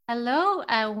Hello,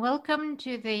 welcome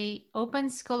to the Open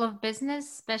School of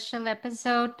Business special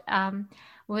episode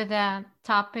with a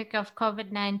topic of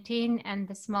COVID-19 and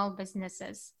the small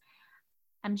businesses.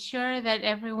 I'm sure that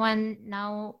everyone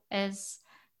now is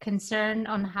concerned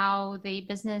on how the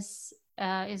business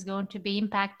is going to be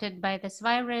impacted by this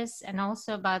virus and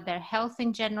also about their health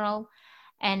in general.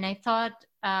 And I thought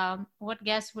what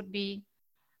guest would be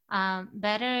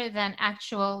better than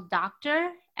actual doctor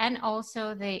and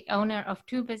also the owner of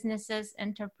two businesses,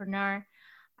 entrepreneur,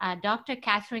 Dr.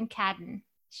 Catherine Cadden.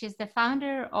 She's the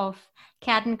founder of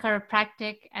Cadden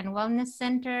Chiropractic and Wellness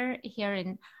Center here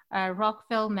in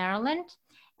Rockville, Maryland.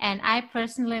 And I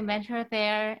personally met her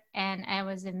there, and I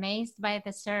was amazed by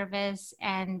the service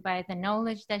and by the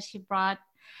knowledge that she brought,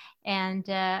 and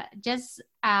just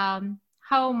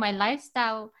how my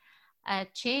lifestyle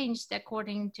changed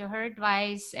according to her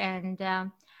advice and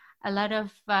a lot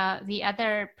of the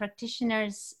other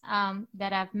practitioners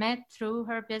that I've met through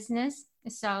her business.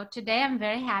 So today I'm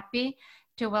very happy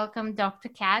to welcome Dr.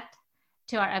 Kat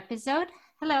to our episode.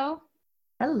 Hello.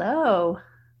 Hello.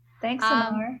 Thanks,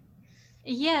 Amar.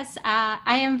 Yes,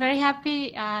 I am very happy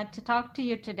to talk to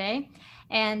you today.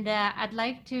 And I'd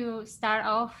like to start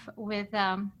off with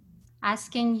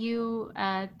asking you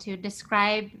to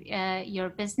describe your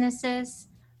businesses.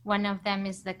 One of them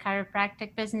is the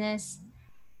chiropractic business,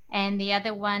 and the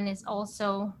other one is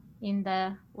also in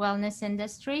the wellness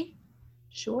industry.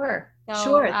 Sure. So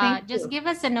Sure. Thank just you. give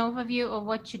us an overview of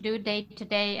what you do day to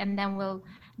day, and then we'll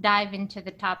dive into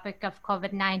the topic of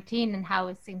COVID-19 and how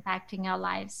it's impacting our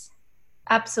lives.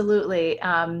 Absolutely.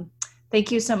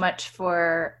 Thank you so much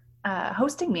for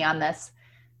hosting me on this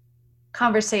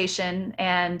conversation.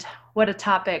 And what a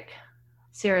topic,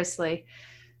 seriously.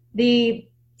 The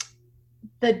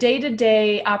the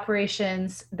day-to-day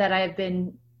operations that I've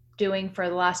been doing for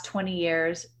the last 20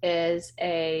 years is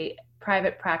a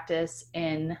private practice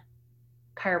in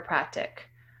chiropractic,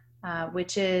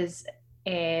 which is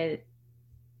a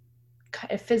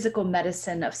physical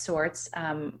medicine of sorts.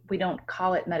 We don't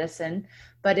call it medicine,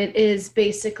 but it is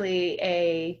basically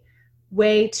a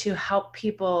way to help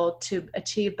people to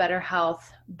achieve better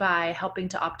health by helping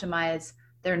to optimize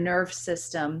their nerve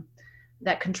system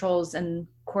that controls and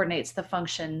coordinates the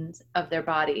functions of their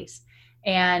bodies.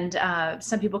 And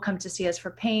some people come to see us for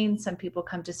pain, some people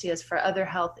come to see us for other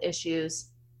health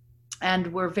issues.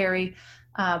 And we're very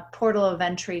portal of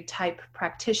entry type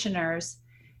practitioners.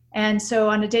 And so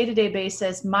on a day-to-day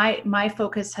basis, my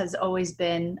focus has always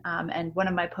been, and one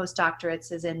of my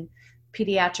postdoctorates is in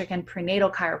pediatric and prenatal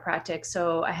chiropractic.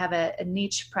 So I have a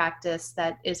niche practice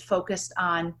that is focused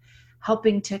on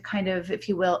helping to kind of, if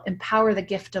you will, empower the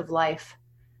gift of life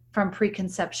from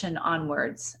preconception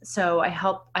onwards. So I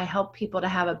help people to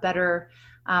have a better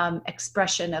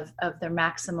expression of their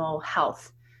maximal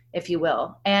health, if you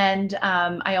will. And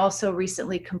I also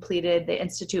recently completed the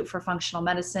Institute for Functional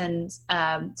Medicine's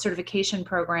certification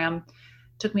program.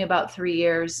 Took me about 3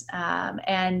 years.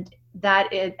 And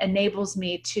that it enables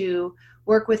me to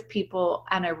work with people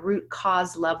on a root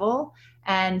cause level.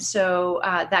 And so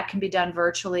that can be done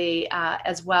virtually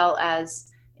as well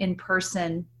as in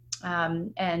person,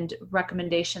 and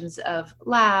recommendations of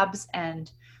labs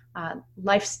and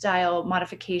lifestyle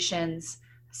modifications,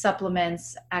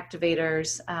 supplements,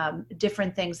 activators,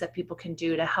 different things that people can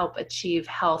do to help achieve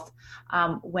health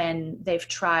when they've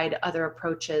tried other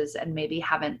approaches and maybe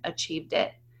haven't achieved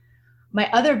it. My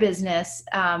other business,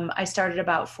 I started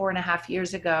about 4.5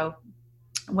 years ago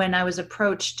when I was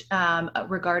approached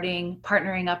regarding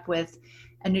partnering up with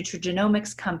a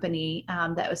nutrigenomics company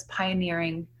that was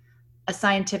pioneering a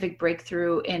scientific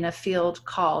breakthrough in a field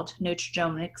called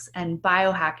nutrigenomics and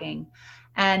biohacking.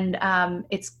 And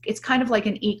it's kind of like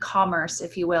an e-commerce,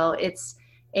 if you will. It's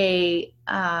a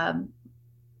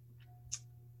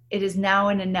it is now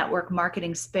in a network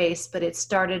marketing space, but it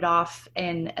started off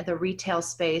in the retail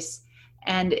space,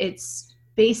 and it's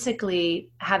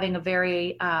basically having a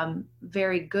very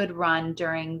very good run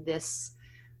during this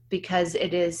because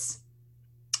it is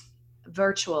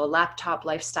virtual laptop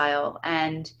lifestyle.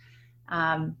 And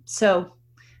so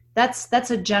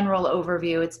that's a general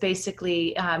overview. It's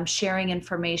basically sharing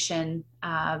information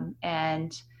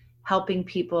and helping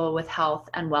people with health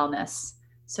and wellness.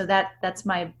 So that's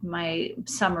my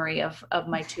summary of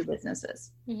my two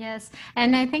businesses. Yes,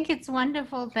 and I think it's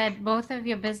wonderful that both of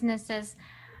your businesses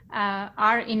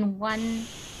are in one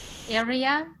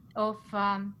area of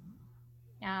um,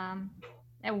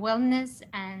 wellness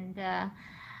and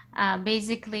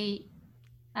basically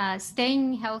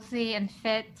staying healthy and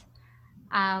fit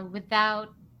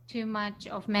without too much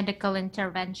of medical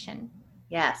intervention.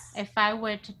 Yes. If I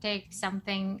were to take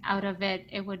something out of it,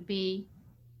 it would be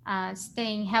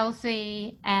staying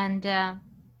healthy uh,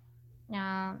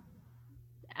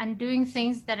 and doing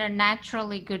things that are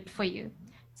naturally good for you.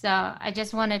 So I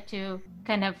just wanted to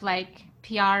kind of like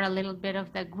PR a little bit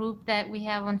of the group that we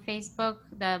have on Facebook,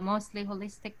 the Mostly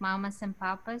Holistic Mamas and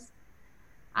Papas.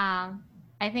 Um,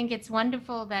 I think it's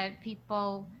wonderful that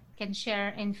people can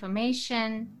share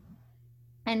information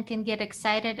and can get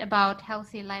excited about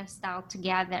healthy lifestyle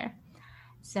together.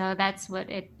 So that's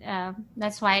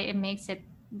why it makes it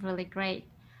really great.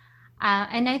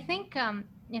 And I think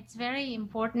it's very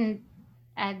important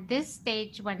at this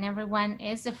stage when everyone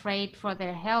is afraid for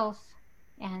their health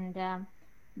and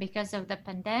because of the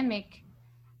pandemic,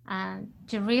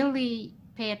 to really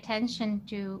pay attention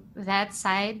to that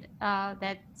side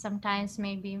that sometimes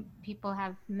maybe people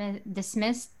have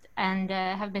dismissed and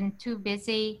have been too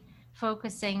busy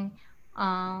focusing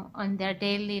on their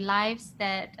daily lives,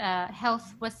 that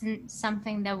health wasn't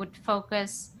something that would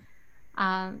focus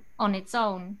on its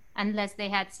own unless they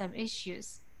had some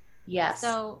issues. Yes.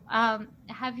 So,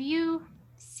 have you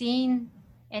seen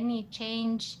any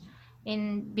change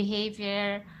in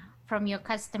behavior from your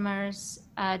customers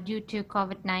due to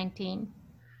COVID-19?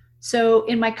 So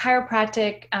in my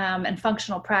chiropractic and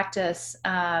functional practice,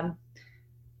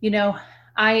 you know,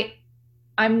 I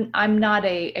I'm not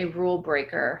a rule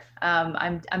breaker.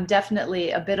 I'm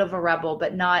definitely a bit of a rebel,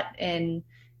 but not in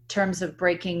terms of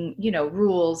breaking,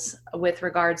 rules with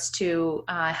regards to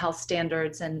health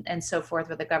standards and so forth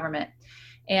with the government.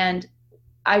 And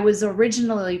I was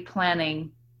originally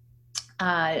planning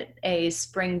a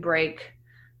spring break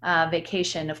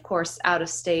vacation, of course, out of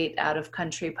state, out of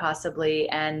country, possibly,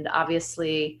 and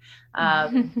obviously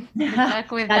Good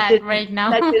luck with that that right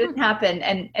now. didn't happen.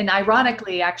 And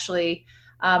ironically, actually,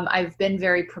 I've been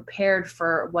very prepared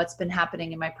for what's been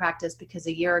happening in my practice, because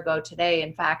a year ago today,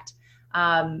 in fact,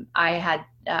 I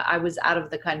was out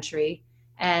of the country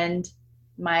and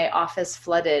my office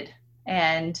flooded,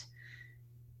 and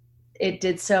it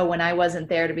did so when I wasn't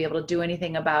there to be able to do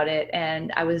anything about it,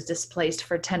 and I was displaced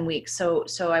for 10 weeks.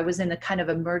 So I was in a kind of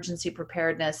emergency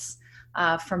preparedness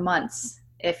for months,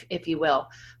 if you will.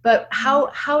 But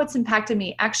how it's impacted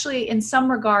me, actually, in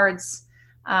some regards,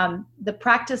 the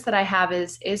practice that I have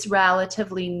is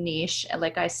relatively niche,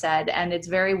 like I said, and it's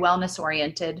very wellness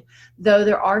oriented, though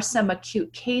there are some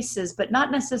acute cases, but not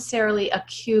necessarily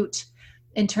acute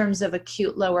in terms of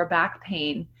acute lower back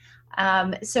pain.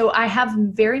 So I have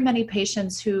very many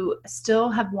patients who still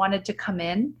have wanted to come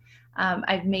in.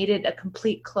 I've made it a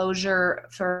complete closure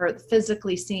for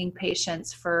physically seeing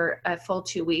patients for a full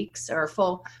 2 weeks or a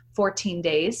full 14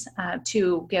 days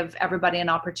to give everybody an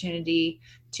opportunity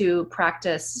to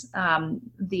practice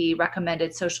the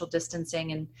recommended social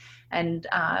distancing and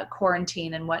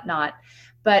quarantine and whatnot.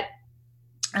 But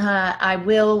I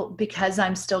will, because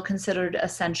I'm still considered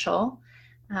essential,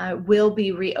 will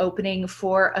be reopening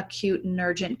for acute and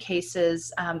urgent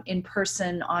cases in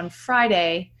person on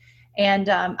Friday, and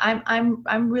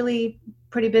I'm really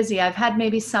pretty busy. I've had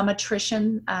maybe some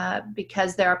attrition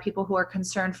because there are people who are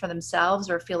concerned for themselves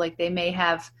or feel like they may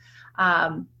have,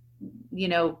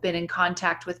 been in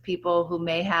contact with people who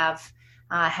may have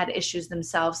had issues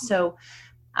themselves. So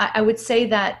I would say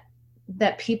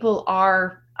that people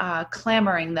are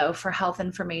clamoring though for health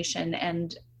information,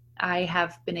 and I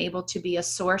have been able to be a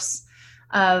source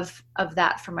of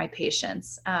that for my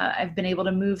patients. I've been able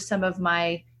to move some of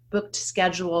my booked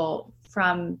schedule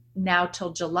from now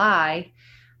till July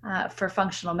for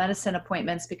functional medicine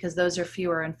appointments, because those are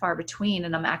fewer and far between,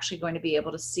 and I'm actually going to be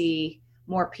able to see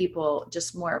more people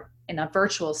just more in a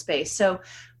virtual space. So,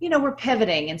 we're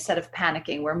pivoting instead of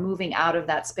panicking. We're moving out of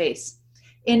that space.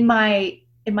 In my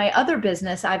other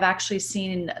business, I've actually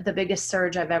seen the biggest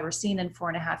surge I've ever seen in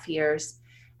 4.5 years.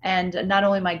 And not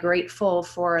only am I grateful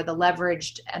for the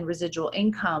leveraged and residual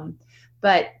income,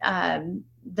 but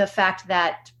the fact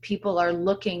that people are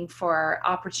looking for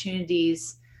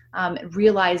opportunities,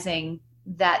 realizing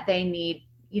that they need,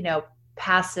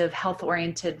 passive,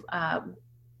 health-oriented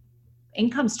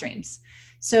income streams.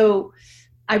 So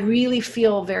I really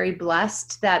feel very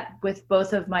blessed that with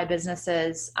both of my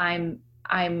businesses, I'm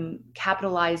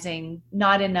capitalizing,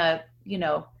 not in a, in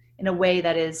a way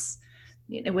that is,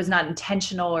 it was not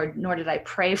intentional, or nor did I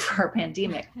pray for a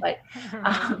pandemic, but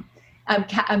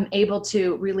I'm able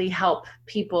to really help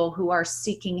people who are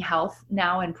seeking health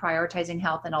now and prioritizing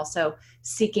health, and also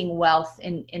seeking wealth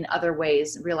in other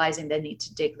ways, realizing they need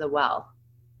to dig the well.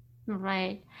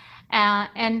 Right.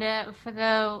 And for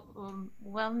the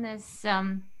wellness,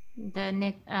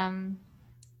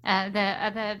 the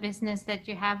other business that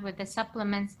you have with the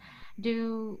supplements,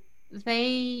 do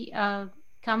they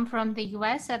come from the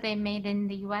US? Are they made in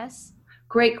the US?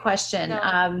 Great question.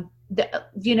 So,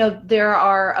 there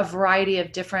are a variety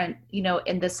of different,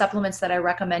 in the supplements that I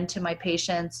recommend to my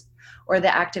patients or the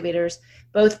activators,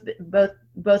 both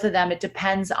of them, it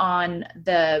depends on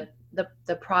the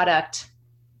product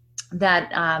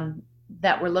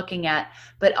that we're looking at,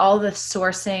 but all the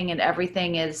sourcing and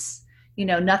everything is,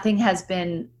 nothing has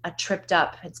been tripped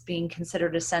up. It's being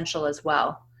considered essential as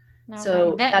well. No, So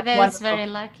right. that's That's wonderful. very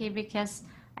lucky, because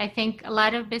I think a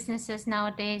lot of businesses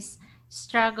nowadays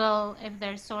struggle if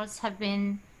their source have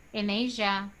been in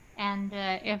Asia, and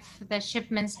if the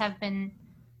shipments have been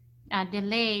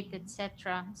delayed,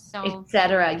 etc. So,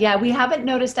 Etc. Yeah, we haven't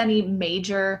noticed any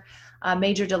major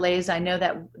delays. I know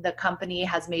that the company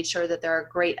has made sure that there's a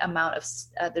great amount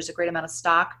of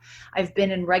stock. I've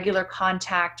been in regular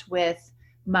contact with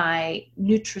my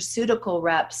nutraceutical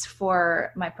reps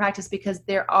for my practice, because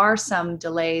there are some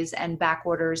delays and back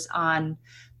orders on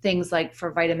things like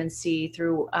for vitamin C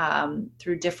through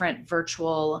different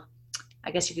virtual,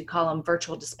 I guess you could call them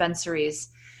virtual dispensaries.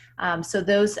 So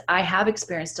those, I have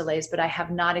experienced delays, but I have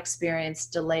not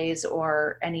experienced delays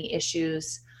or any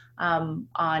issues on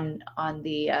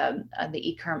the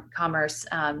e-commerce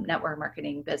network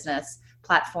marketing business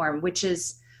platform, which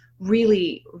is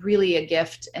really, really a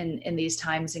gift in these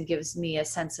times, and gives me a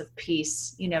sense of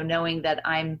peace, knowing that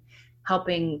I'm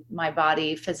helping my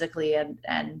body physically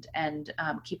and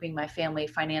keeping my family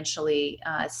financially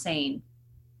sane.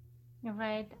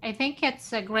 right. I think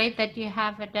it's great that you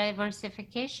have a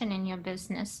diversification in your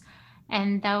business,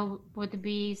 and that would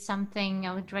be something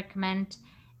I would recommend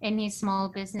any small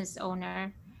business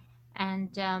owner. And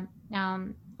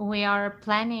we are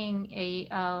planning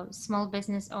a small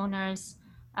business owners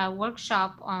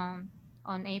workshop on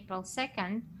April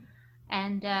 2nd,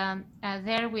 and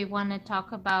there we want to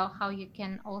talk about how you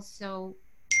can also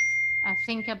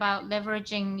think about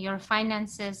leveraging your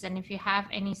finances, and if you have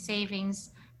any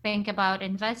savings, think about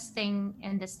investing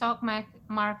in the stock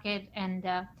market, and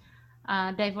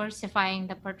diversifying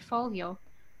the portfolio,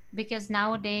 because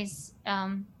nowadays,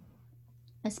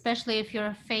 especially if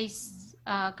you're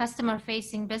customer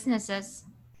facing businesses,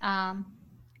 um,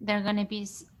 there are going to be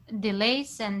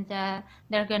delays, and there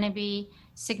are going to be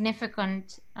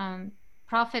significant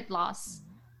profit loss,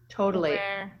 Totally.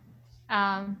 where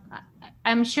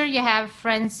I'm sure you have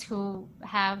friends who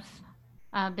have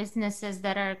businesses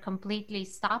that are completely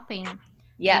stopping these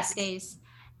Yes. days.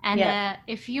 And Yes.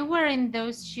 if you were in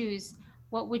those shoes,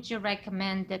 what would you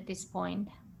recommend at this point?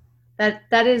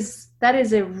 That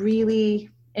is a really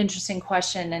interesting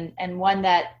question, and one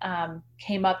that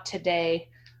came up today.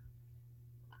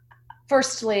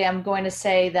 Firstly, I'm going to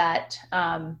say that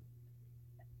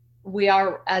we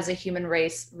are, as a human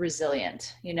race,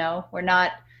 resilient. We're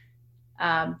not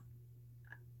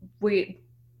we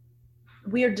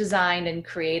we are designed and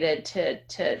created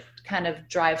to kind of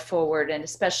drive forward, and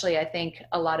especially I think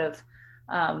a lot of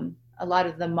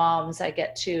the moms I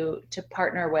get to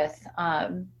partner with,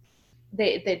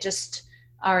 they just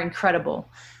are incredible.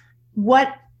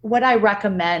 What I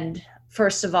recommend,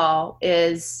 first of all,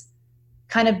 is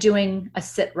kind of doing a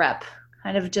sit rep,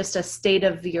 kind of just a state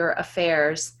of your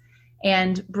affairs,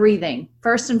 and breathing.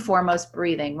 First and foremost,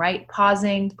 breathing, right?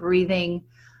 Pausing, breathing,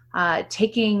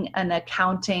 taking an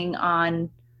accounting on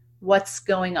what's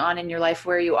going on in your life,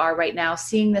 where you are right now,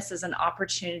 seeing this as an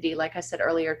opportunity, like I said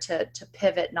earlier, to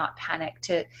pivot, not panic,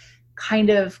 to kind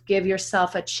of give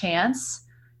yourself a chance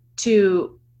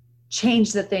to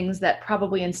change the things that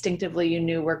probably instinctively you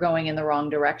knew were going in the wrong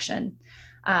direction.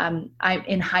 I'm,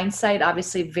 in hindsight,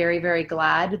 obviously very, very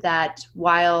glad that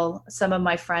while some of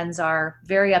my friends are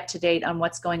very up to date on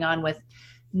what's going on with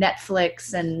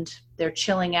Netflix and they're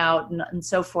chilling out and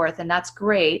so forth, and that's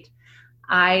great,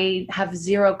 I have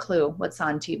zero clue what's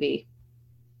on TV.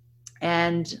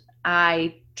 And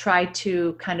I try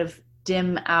to kind of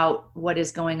dim out what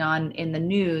is going on in the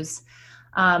news.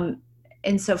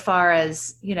 Insofar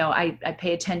as, I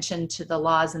pay attention to the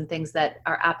laws and things that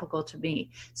are applicable to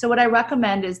me. So what I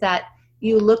recommend is that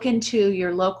you look into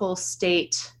your local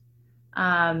state,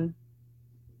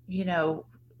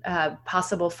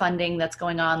 possible funding that's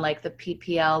going on, like the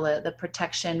PPL, the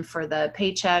protection for the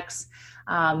paychecks,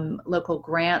 local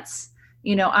grants.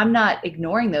 I'm not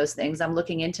ignoring those things. I'm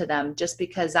looking into them. Just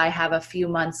because I have a few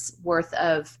months worth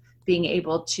of being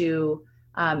able to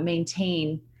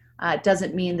maintain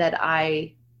doesn't mean that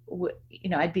I'd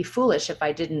be foolish if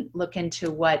I didn't look into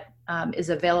what is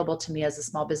available to me as a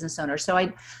small business owner. So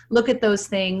I look at those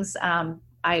things.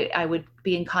 I would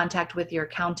be in contact with your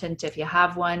accountant if you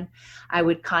have one. I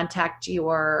would contact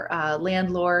your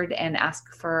landlord and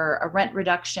ask for a rent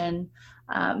reduction.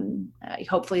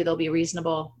 Hopefully they'll be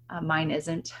reasonable. Mine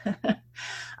isn't.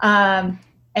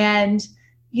 And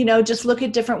just look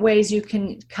at different ways you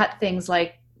can cut things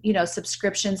like,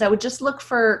 subscriptions. I would just look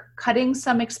for cutting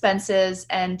some expenses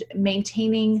and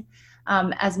maintaining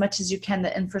as much as you can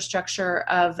the infrastructure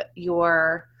of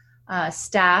your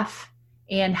staff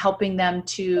and helping them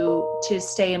to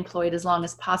stay employed as long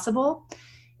as possible.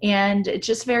 And it's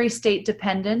just very state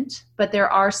dependent, but there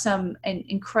are some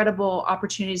incredible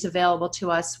opportunities available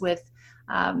to us with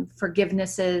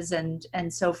forgivenesses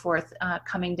and so forth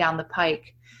coming down the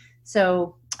pike.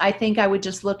 So I think I would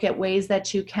just look at ways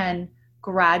that you can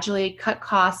gradually cut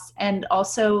costs and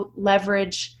also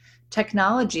leverage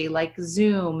technology like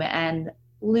Zoom and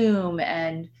Loom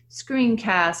and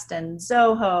Screencast and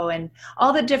Zoho and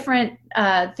all the different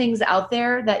things out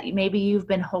there that maybe you've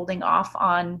been holding off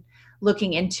on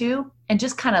looking into, and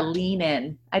just kind of lean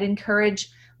in. I'd encourage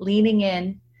leaning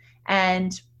in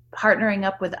and partnering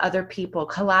up with other people,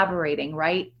 collaborating,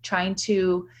 right? Trying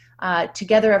to,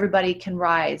 together everybody can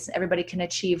rise, everybody can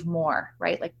achieve more,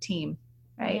 right? Like team,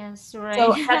 right? Yes, right.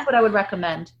 So that's what I would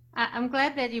recommend. I'm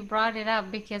glad that you brought it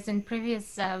up, because in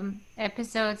previous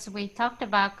episodes, we talked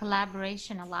about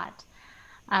collaboration a lot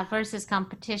versus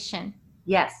competition.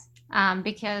 Yes.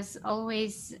 Because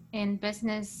always in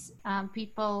business,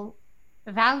 people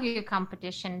value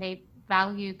competition. They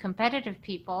value competitive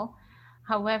people.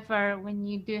 However, when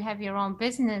you do have your own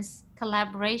business,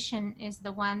 collaboration is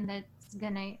the one that's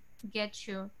going to get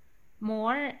you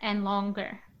more and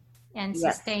longer and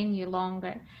sustain you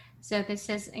longer. So this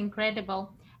is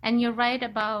incredible. And you're right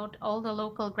about all the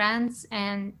local grants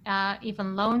and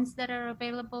even loans that are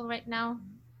available right now.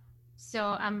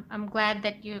 So I'm glad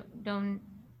that you don't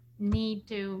need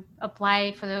to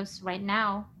apply for those right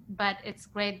now, but it's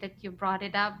great that you brought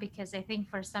it up, because I think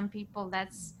for some people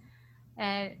that's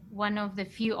one of the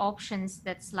few options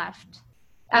that's left.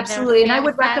 Absolutely. And I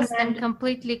would recommend and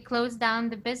completely close down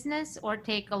the business or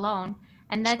take a loan.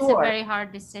 And that's a very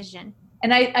hard decision.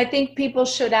 And I think people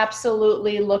should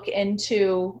absolutely look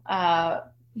into,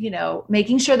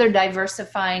 making sure they're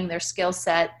diversifying their skill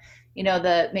set.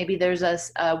 Maybe there's a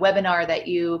webinar that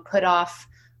you put off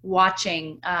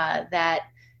watching that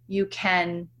you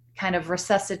can kind of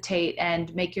resuscitate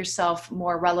and make yourself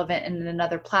more relevant in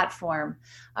another platform.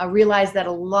 Realize that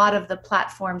a lot of the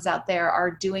platforms out there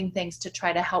are doing things to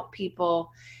try to help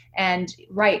people and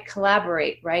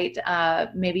collaborate, right?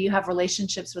 Maybe you have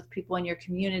relationships with people in your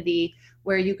community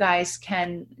where you guys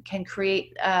can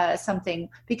create something,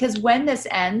 because when this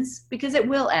ends, because it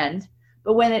will end,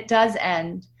 but when it does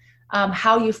end,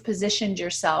 how you've positioned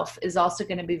yourself is also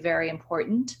going to be very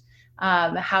important.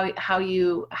 How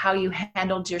you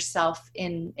handled yourself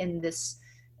in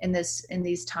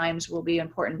these times will be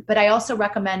important. But I also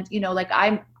recommend,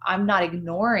 I'm not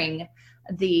ignoring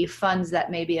the funds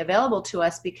that may be available to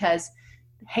us, because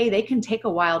hey, they can take a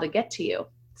while to get to you.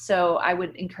 So I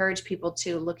would encourage people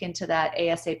to look into that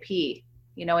ASAP.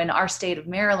 In our state of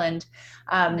Maryland,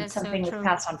 something was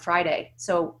passed on Friday.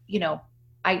 So,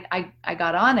 I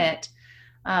got on it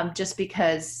just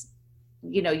because,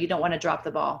 you don't want to drop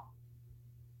the ball.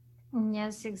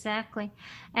 Yes, exactly.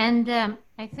 And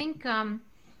I think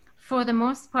for the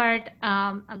most part,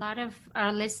 a lot of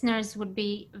our listeners would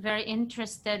be very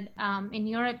interested, in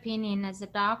your opinion as a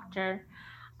doctor,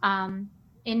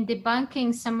 in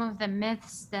debunking some of the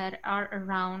myths that are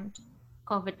around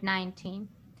COVID-19.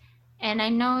 And I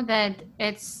know that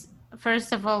it's,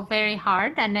 first of all, very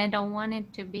hard, and I don't want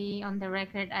it to be on the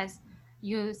record as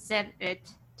you said it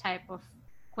type of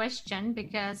question,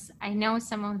 because I know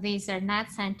some of these are not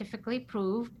scientifically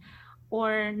proved,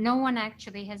 or no one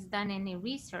actually has done any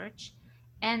research.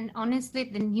 And honestly,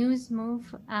 the news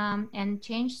move and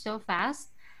change so fast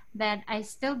that I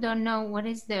still don't know what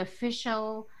is the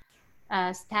official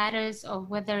status of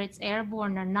whether it's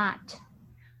airborne or not.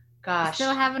 Gosh. I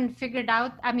still haven't figured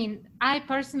out. I mean, I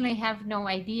personally have no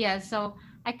idea. So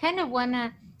I kind of want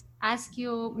to ask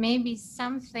you maybe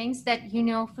some things that you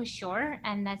know for sure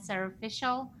and that's are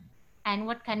official, and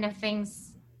what kind of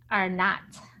things are not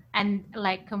and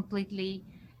like completely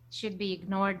should be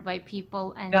ignored by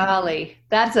people. And golly,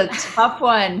 that's a tough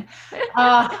one.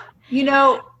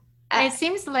 It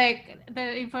seems like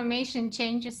the information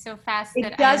changes so fast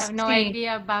that I have no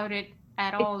idea about it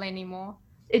at all anymore.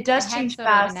 It does change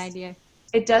fast.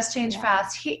 It does change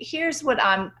fast. Here's what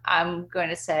I'm going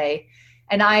to say,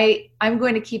 and I'm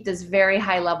going to keep this very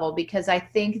high level, because I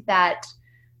think that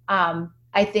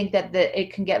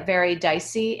it can get very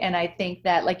dicey, and I think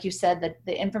that, like you said, that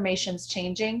the information's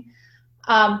changing.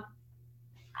 The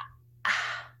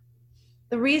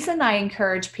reason I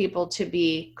encourage people to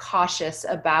be cautious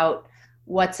about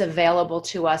what's available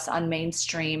to us on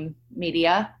mainstream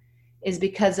media is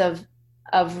because of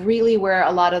of really where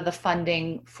a lot of the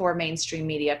funding for mainstream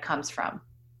media comes from.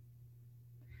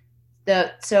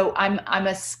 So I'm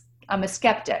a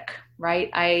skeptic, right?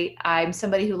 I'm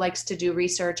somebody who likes to do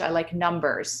research. I like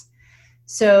numbers.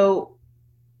 So,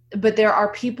 but there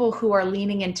are people who are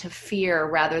leaning into fear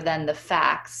rather than the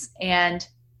facts. And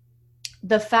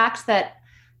the facts that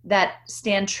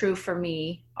stand true for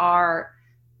me are,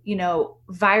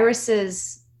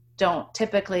 viruses don't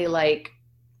typically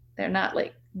they're not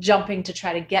like jumping to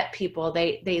try to get people.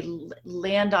 They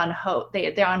land on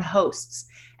they're on hosts,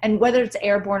 and whether it's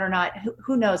airborne or not,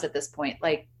 who knows at this point?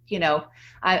 I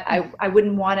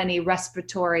wouldn't want any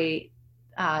respiratory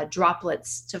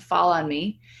droplets to fall on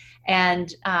me.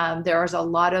 And there is a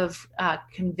lot of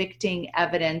convicting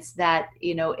evidence that,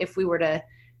 if we were to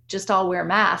just all wear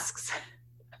masks,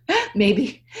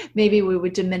 maybe we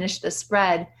would diminish the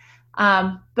spread.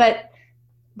 But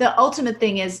the ultimate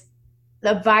thing is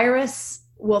the virus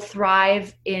will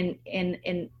thrive in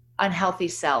unhealthy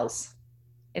cells.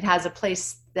 It has a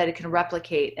place that it can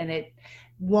replicate, and it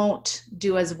won't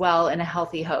do as well in a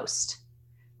healthy host.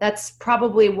 That's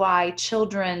probably why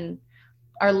children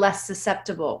are less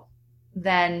susceptible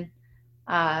than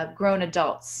grown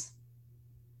adults.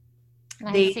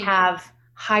 They have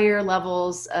higher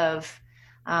levels of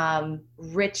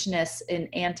richness in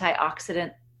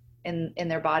antioxidant in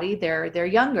their body. They're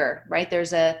younger, right?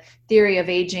 There's a theory of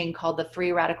aging called the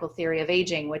free radical theory of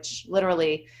aging, which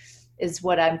literally is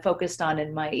what I'm focused on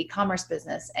in my e-commerce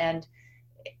business. And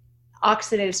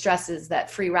oxidative stress is that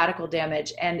free radical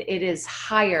damage, and it is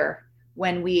higher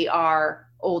when we are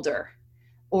older,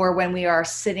 or when we are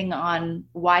sitting on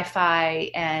Wi-Fi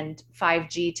and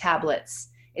 5G tablets.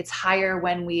 It's higher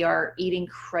when we are eating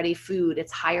cruddy food.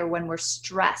 It's higher when we're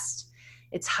stressed.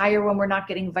 It's higher when we're not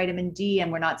getting vitamin D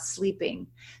and we're not sleeping.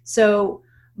 So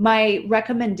my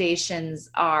recommendations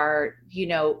are,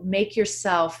 make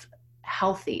yourself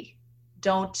healthy.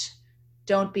 Don't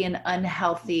be an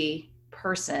unhealthy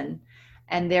person,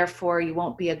 and therefore you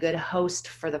won't be a good host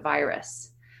for the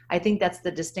virus. I think that's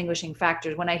the distinguishing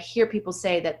factor. When I hear people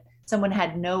say that someone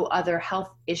had no other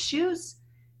health issues,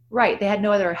 right, they had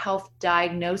no other health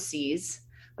diagnoses,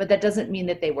 but that doesn't mean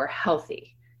that they were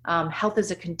healthy. Health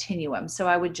is a continuum. So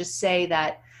I would just say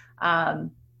that,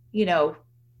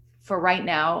 for right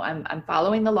now, I'm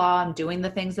following the law. I'm doing the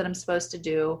things that I'm supposed to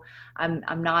do.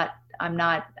 I'm not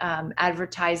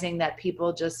advertising that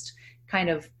people just kind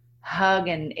of hug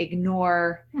and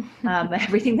ignore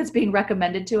everything that's being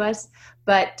recommended to us.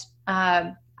 But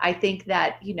I think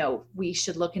that, we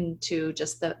should look into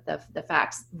just the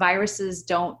facts. Viruses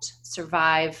don't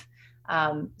survive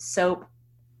soap.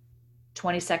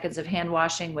 20 seconds of hand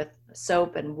washing with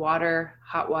soap and water.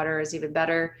 Hot water is even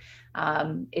better.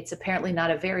 It's apparently not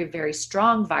a very, very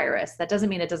strong virus. That doesn't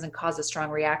mean it doesn't cause a strong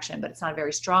reaction, but it's not a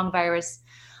very strong virus.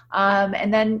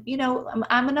 And then,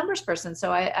 I'm a numbers person.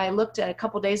 So I looked at a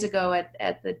couple days ago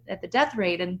at the death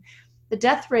rate, and the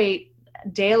death rate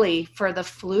daily for the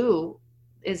flu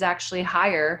is actually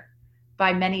higher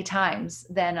by many times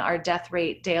than our death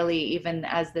rate daily, even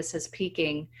as this is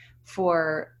peaking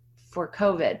for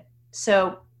COVID.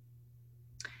 So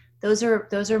those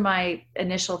are my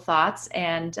initial thoughts,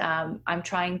 and I'm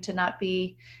trying to not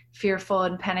be fearful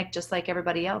and panic just like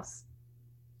everybody else.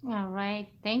 All right.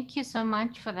 Thank you so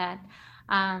much for that.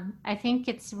 I think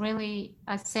it's really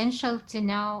essential to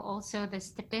know also the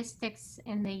statistics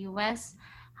in the US,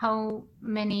 how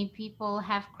many people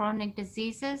have chronic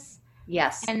diseases.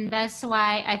 Yes. And that's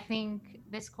why I think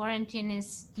this quarantine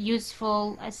is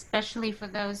useful, especially for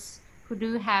those who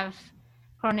do have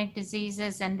chronic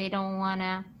diseases and they don't want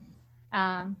to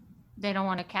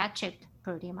catch it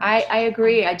pretty much. I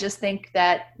agree. I just think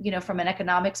that, from an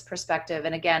economics perspective,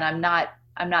 and again, I'm not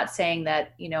saying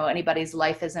that, anybody's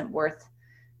life isn't worth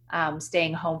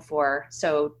staying home for.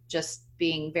 So just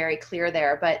being very clear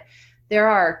there, but there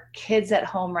are kids at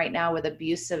home right now with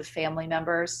abusive family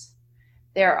members.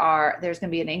 There's going to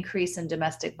be an increase in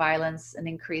domestic violence, an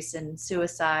increase in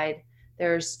suicide.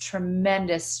 There's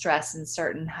tremendous stress in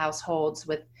certain households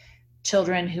with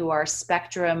children who are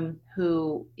spectrum,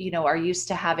 who, are used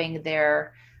to having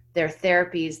their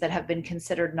therapies that have been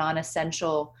considered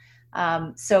non-essential.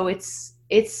 So it's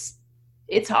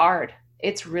hard.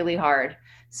 It's really hard.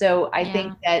 So I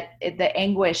think that the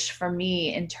anguish for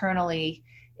me internally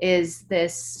is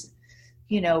this,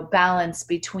 balance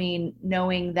between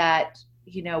knowing that,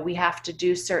 we have to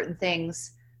do certain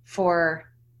things for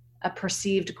a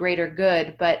perceived greater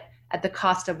good, but at the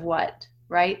cost of what,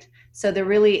 right? So there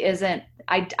really isn't,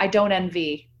 I don't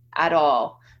envy at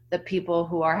all the people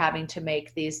who are having to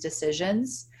make these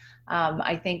decisions.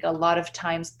 I think a lot of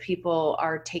times people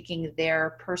are taking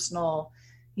their personal,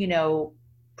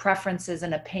 preferences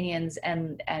and opinions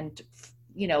and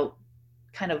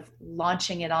kind of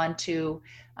launching it onto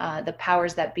the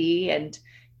powers that be. And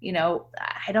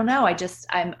I don't know,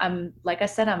 I'm like I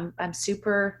said, I'm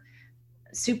super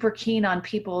keen on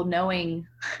people knowing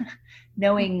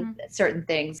certain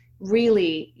things.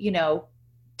 Really,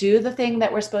 do the thing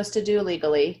that we're supposed to do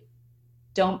legally.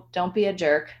 Don't be a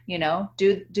jerk,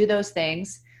 do those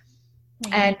things,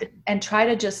 and try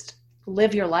to just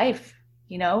live your life,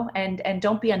 and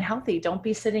don't be unhealthy. Don't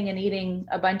be sitting and eating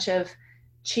a bunch of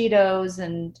Cheetos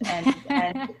and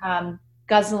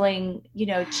guzzling,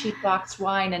 cheap box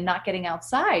wine and not getting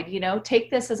outside.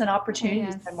 Take this as an opportunity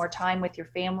to spend more time with your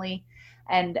family,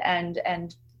 and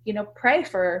pray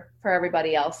for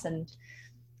everybody else,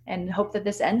 and hope that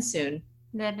this ends soon.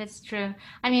 That is true.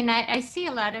 I mean, I see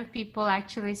a lot of people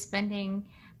actually spending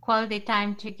quality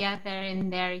time together in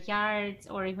their yards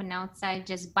or even outside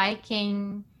just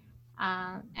biking.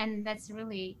 And that's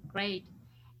really great.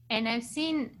 And I've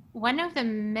seen one of the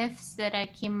myths that I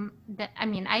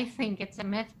think it's a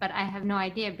myth, but I have no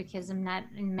idea because I'm not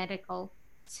in medical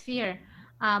sphere.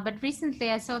 But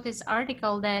recently I saw this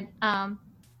article that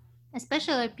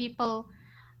especially people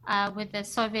with the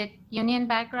Soviet Union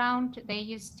background, they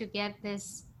used to get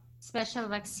this special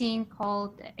vaccine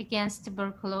called against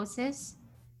tuberculosis.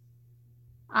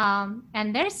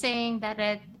 And they're saying that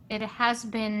it has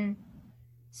been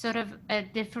sort of a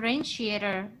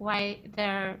differentiator why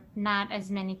there are not as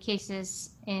many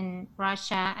cases in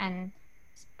Russia and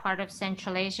part of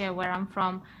Central Asia where I'm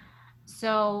from.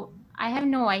 So I have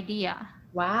no idea.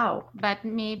 Wow. But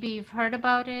maybe you've heard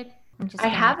about it. I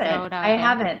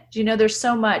haven't. There's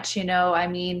so much, I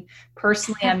mean,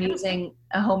 personally, I'm using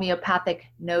a homeopathic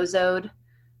nosode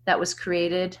that was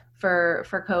created for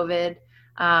COVID.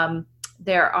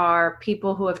 There are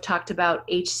people who have talked about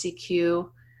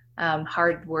HCQ,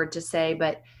 hard word to say,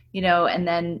 but, and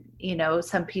then,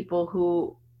 some people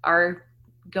who are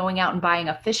going out and buying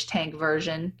a fish tank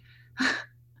version.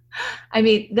 I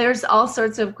mean, there's all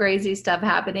sorts of crazy stuff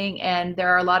happening, and there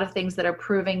are a lot of things that are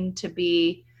proving to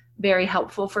be very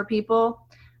helpful for people.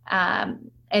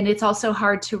 And it's also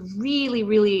hard to really,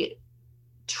 really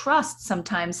trust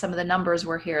sometimes some of the numbers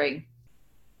we're hearing.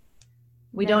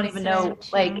 We don't even know,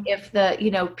 like, if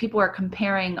people are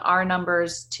comparing our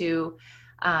numbers to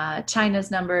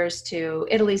China's numbers, to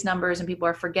Italy's numbers, and people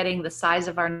are forgetting the size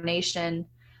of our nation,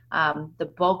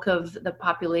 the bulk of the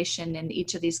population in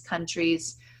each of these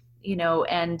countries,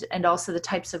 and also the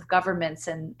types of governments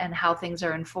and how things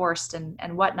are enforced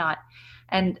and whatnot.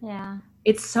 And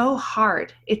it's so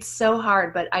hard.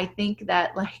 But I think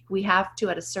that, like, we have to,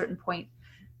 at a certain point,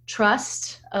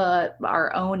 trust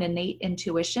our own innate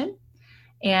intuition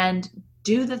and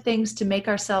do the things to make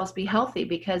ourselves be healthy.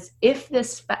 Because if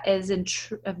this is in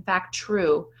fact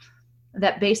true,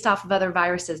 that based off of other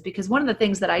viruses, because one of the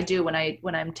things that I do when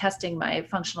I'm testing my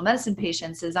functional medicine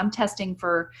patients is I'm testing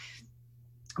for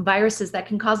viruses that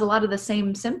can cause a lot of the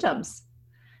same symptoms.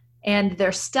 And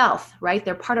they're stealth, right?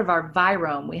 They're part of our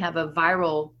virome. We have a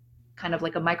viral, kind of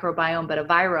like a microbiome, but a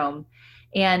virome.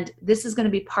 And this is going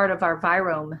to be part of our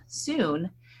virome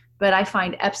soon. But I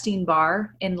find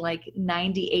Epstein-Barr in like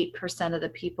 98% of the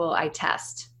people I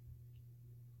test.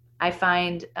 I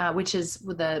find, which is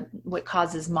what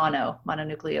causes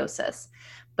mononucleosis.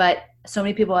 But so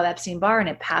many people have Epstein-Barr, and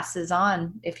it passes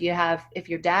on. If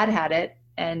your dad had it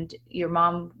and your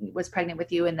mom was pregnant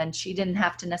with you, and then she didn't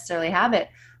have to necessarily have it,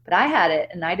 but I had it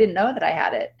and I didn't know that I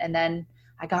had it. And then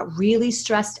I got really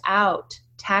stressed out,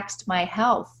 taxed my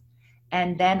health,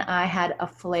 and then I had a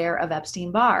flare of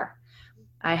Epstein-Barr.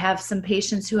 I have some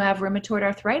patients who have rheumatoid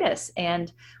arthritis,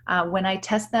 and when I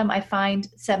test them, I find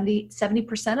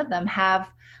 70% of them have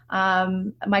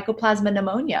mycoplasma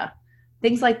pneumonia,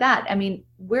 things like that. I mean,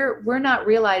 we're not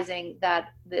realizing that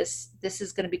this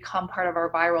is going to become part of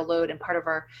our viral load and part of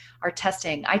our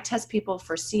testing. I test people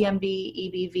for CMV,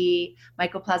 EBV,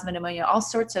 mycoplasma pneumonia, all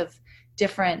sorts of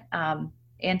different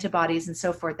antibodies and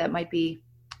so forth that might be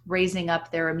raising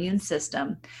up their immune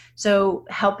system. So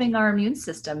helping our immune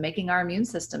system, making our immune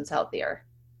systems healthier.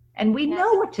 And we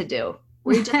know what to do.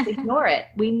 We just ignore it.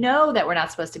 We know that we're not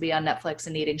supposed to be on Netflix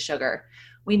and eating sugar.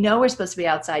 We know we're supposed to be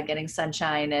outside getting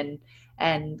sunshine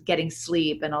and getting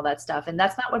sleep and all that stuff. And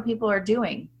that's not what people are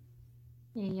doing.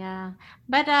 Yeah.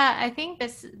 But I think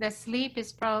the sleep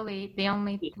is probably the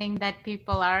only thing that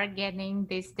people are getting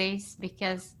these days,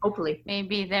 because hopefully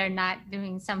maybe they're not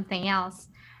doing something else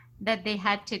that they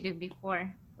had to do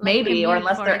before. Maybe, or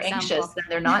unless they're anxious, then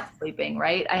they're not sleeping,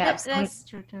 right? That's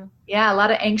true too. Yeah, a lot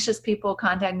of anxious people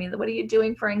contact me. What are you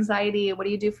doing for anxiety? What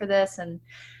do you do for this? And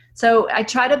So I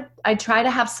try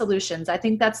to have solutions. I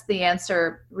think that's the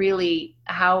answer, really.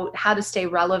 How to stay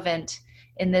relevant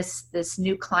in this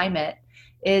new climate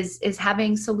is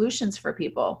having solutions for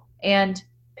people and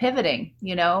pivoting.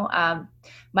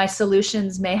 My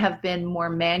solutions may have been more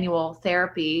manual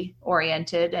therapy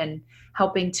oriented and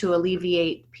helping to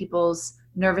alleviate people's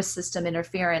nervous system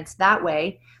interference that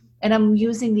way. And I'm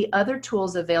using the other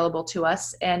tools available to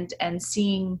us and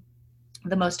seeing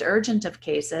the most urgent of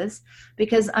cases,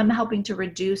 because I'm helping to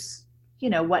reduce,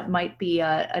 what might be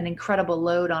an incredible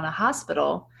load on a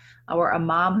hospital or a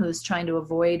mom who's trying to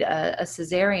avoid a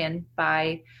cesarean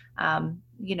by,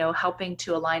 helping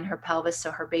to align her pelvis so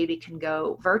her baby can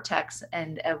go vertex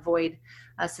and avoid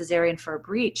a cesarean for a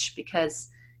breech. Because,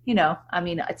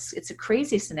 it's a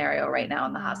crazy scenario right now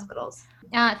in the hospitals.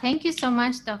 Thank you so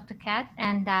much, Dr. Kat.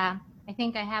 And I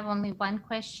think I have only one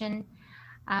question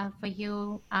for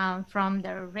you from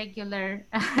the regular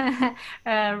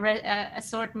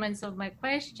assortments of my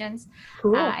questions.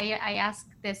 Cool. I ask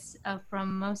this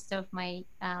from most of my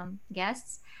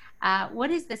guests.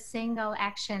 What is the single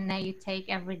action that you take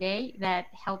every day that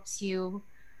helps you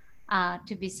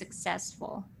to be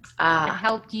successful, that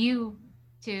helped you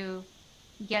to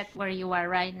get where you are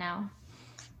right now?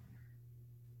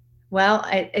 Well,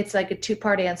 it's like a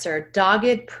two-part answer: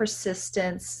 dogged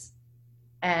persistence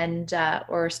and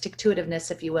or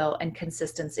stick-to-itiveness, if you will, and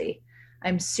consistency.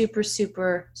 I'm super,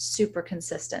 super, super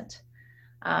consistent.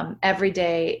 Every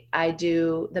day I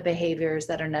do the behaviors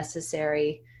that are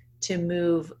necessary to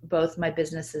move both my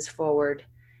businesses forward.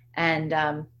 And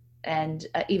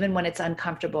even when it's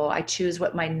uncomfortable, I choose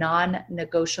what my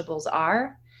non-negotiables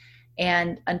are.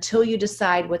 And until you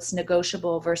decide what's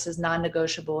negotiable versus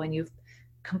non-negotiable, and you've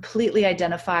completely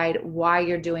identified why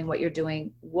you're doing what you're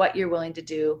doing, what you're willing to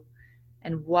do,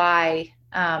 and why,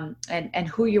 and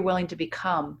who you're willing to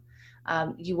become,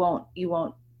 you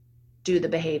won't do the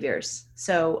behaviors.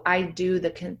 So I do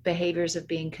the behaviors of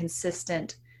being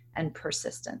consistent and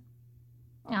persistent.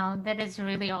 Oh, that is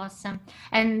really awesome.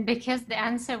 And because the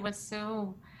answer was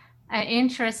so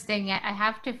interesting, I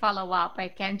have to follow up. I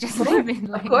can't just leave it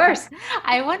like that. Of course.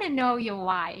 I want to know your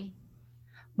why.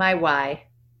 My why?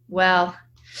 Well,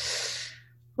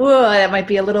 that might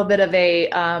be a little bit of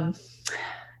a,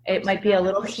 it might be a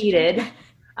little heated.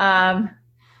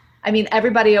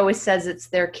 Everybody always says it's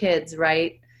their kids,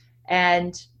 right?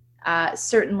 And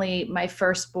certainly my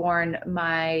firstborn,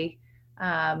 my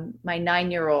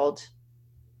 9-year-old,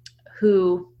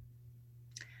 who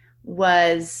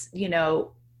was,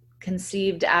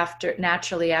 conceived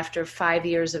naturally after 5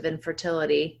 years of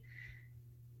infertility,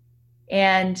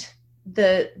 and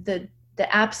the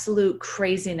absolute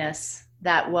craziness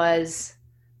that was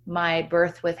my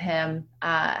birth with him.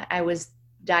 I was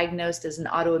diagnosed as an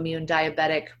autoimmune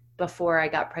diabetic before I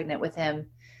got pregnant with him.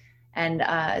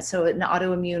 And so an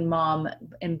autoimmune mom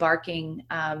embarking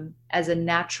as a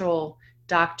natural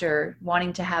doctor,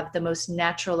 wanting to have the most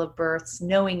natural of births,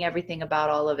 knowing everything about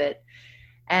all of it,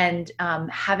 and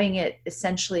having it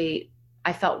essentially,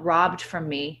 I felt, robbed from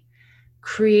me,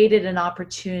 created an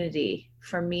opportunity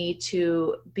for me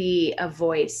to be a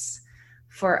voice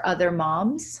for other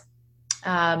moms,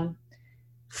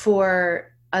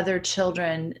 for other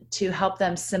children, to help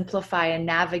them simplify and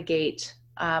navigate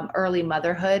early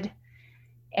motherhood,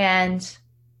 and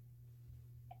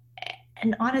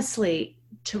honestly,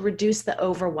 to reduce the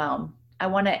overwhelm. I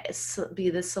want to be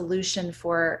the solution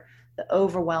for the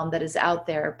overwhelm that is out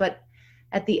there. But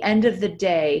at the end of the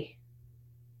day,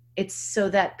 it's so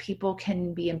that people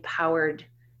can be empowered,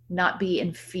 not be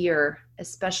in fear,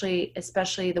 especially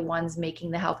the ones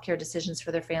making the healthcare decisions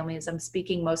for their families. I'm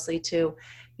speaking mostly to,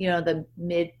 the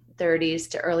mid 30s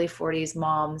to early 40s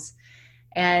moms,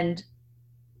 and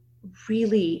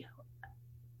really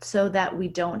so that we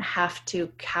don't have to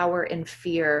cower in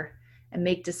fear and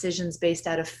make decisions based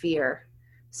out of fear,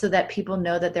 so that people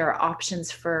know that there are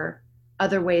options for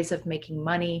other ways of making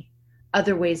money,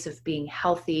 other ways of being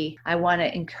healthy. I want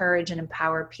to encourage and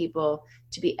empower people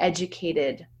to be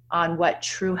educated on what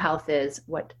true health is,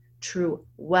 what true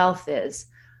wealth is,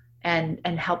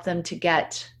 and help them to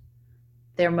get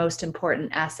their most important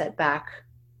asset back,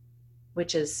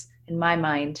 which is, in my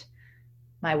mind,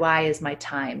 my why is my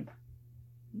time.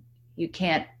 You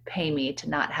can't pay me to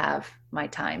not have my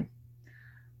time.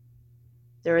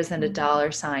 There isn't a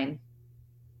dollar sign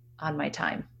on my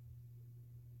time.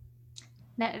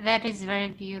 That is very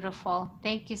beautiful.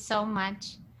 Thank you so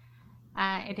much.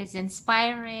 It is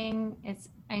inspiring, it's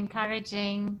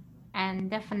encouraging, and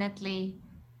definitely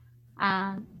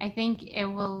I think it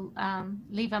will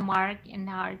leave a mark in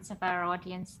the hearts of our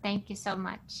audience. Thank you so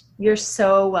much. You're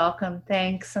so welcome.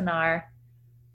 Thanks, Anar.